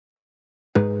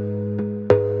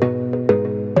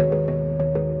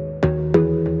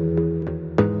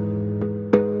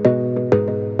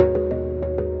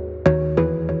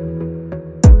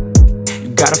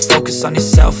focus on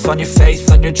yourself, on your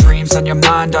faith, on your dreams, on your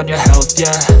mind, on your health,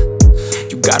 yeah.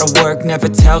 You gotta work, never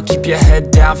tell, keep your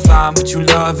head down, find what you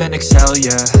love and excel,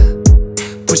 yeah.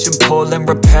 Push and pull and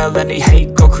repel any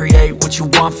hate, go create what you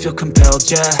want, feel compelled,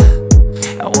 yeah.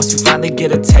 And once you finally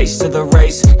get a taste of the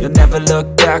race, you'll never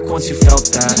look back once you felt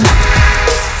that.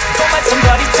 Don't let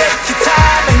somebody take your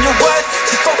time and your worth,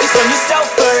 just focus on yourself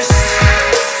first.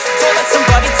 Don't let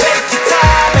somebody take your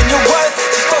time and your worth,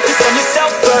 just focus on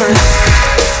yourself first.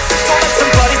 Don't let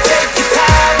somebody take your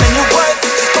time and your worth,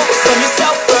 just focus on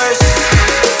yourself first.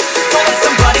 Don't let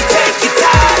somebody take your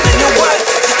time and your worth,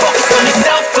 just focus on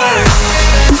yourself first.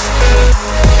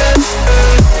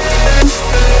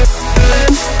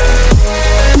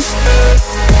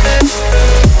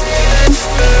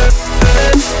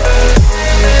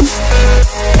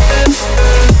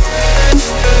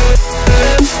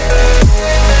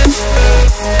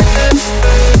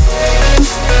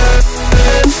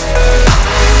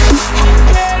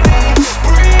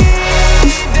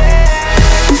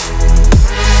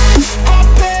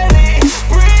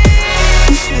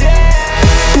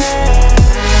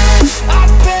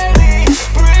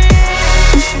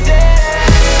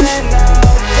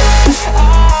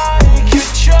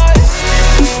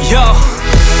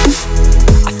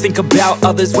 Think about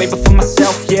others way before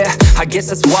myself, yeah. I guess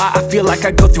that's why I feel like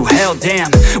I go through hell,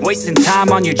 damn. Wasting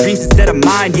time on your dreams instead of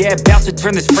mine, yeah. About to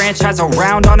turn this franchise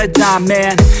around on a dime,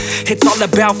 man. It's all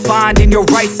about finding your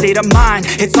right state of mind.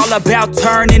 It's all about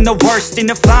turning the worst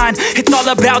into fine. It's all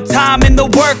about time and the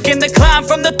work and the climb.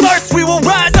 From the thirst we will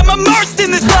rise, I'm immersed in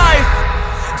this life.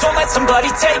 Don't let somebody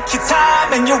take your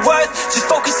time and your worth, just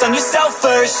focus on yourself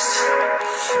first.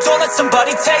 Don't let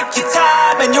somebody take your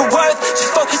time and your worth,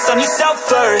 just focus on yourself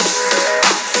first.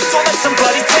 Don't let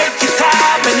somebody take your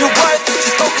time and your worth,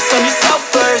 just focus on yourself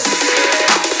first.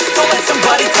 Don't let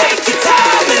somebody take your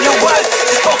time and your worth,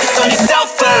 just focus on yourself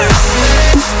first.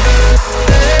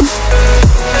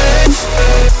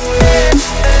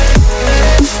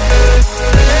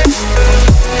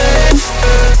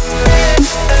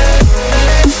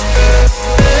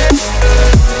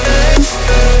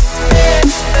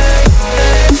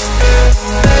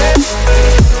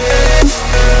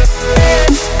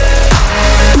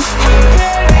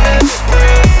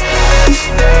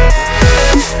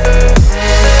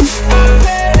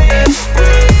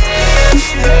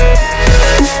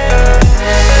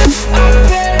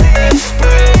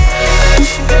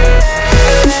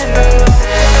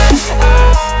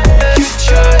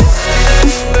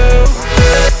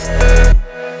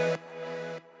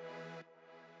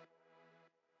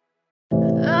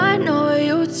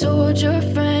 Told your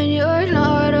friend you're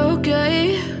not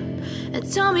okay,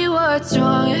 and tell me what's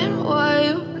wrong and why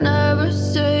you never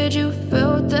said you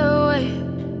felt that way.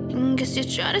 And guess you're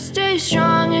trying to stay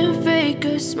strong and fake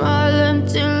a smile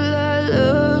until I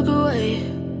look away.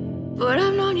 But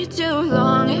I've known you too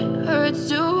long, it hurts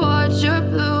to watch your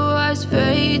blue eyes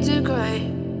fade to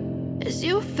gray as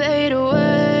you fade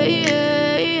away,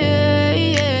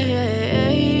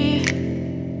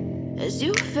 as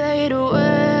you fade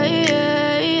away.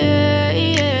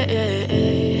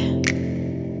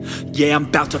 Yeah, I'm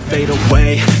about to fade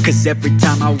away, cause every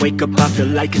time I wake up I feel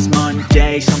like it's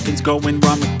Monday. Something's going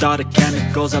wrong with all the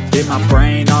chemicals up in my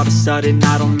brain. All of a sudden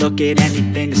I don't look at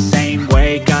anything the same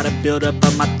way. Gotta build up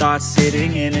of my thoughts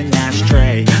sitting in an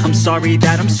ashtray. I'm sorry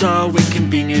that I'm so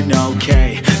inconvenient,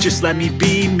 okay. Just let me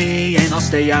be me and I'll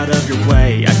stay out of your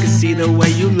way. I can see the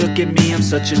way you look at me, I'm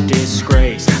such a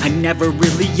disgrace. I never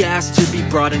really asked to be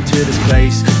brought into this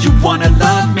place. You wanna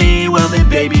love me? Well then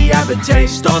baby I have a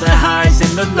taste. All the highs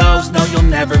and the lows, no you'll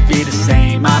never be the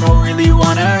same. I don't really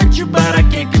wanna hurt you but I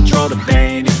can't control the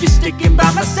pain. If you're sticking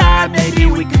by my side maybe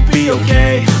we could be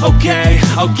okay.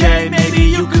 Okay, maybe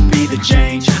you could be the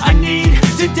change I need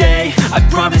today. I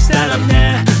promise that I've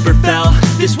never felt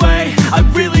this way. I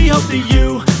really hope that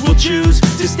you will choose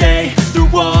to stay through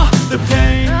all the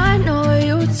pain. I know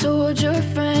you told your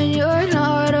friend you're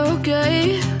not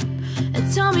okay,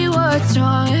 and tell me what's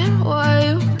wrong and why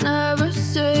you never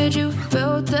said you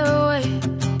felt that way.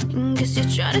 And guess you're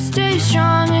trying to stay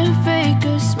strong and fake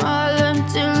a smile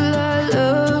until I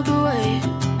look away.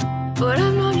 But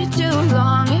I've known you too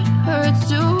long, it hurts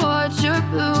to watch your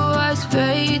blue eyes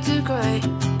fade to gray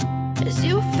as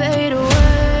you fade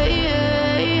away,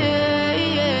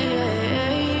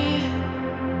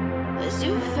 as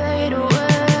you fade away,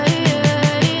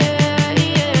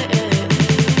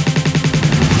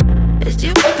 as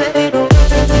you fade away.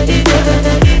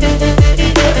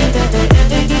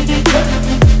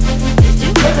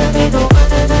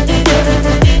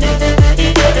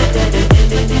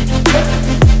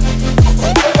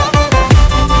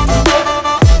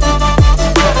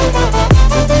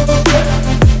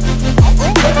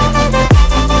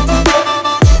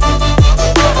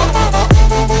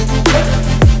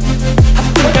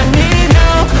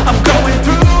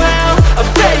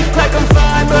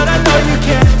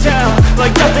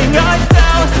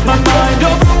 my mind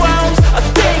up.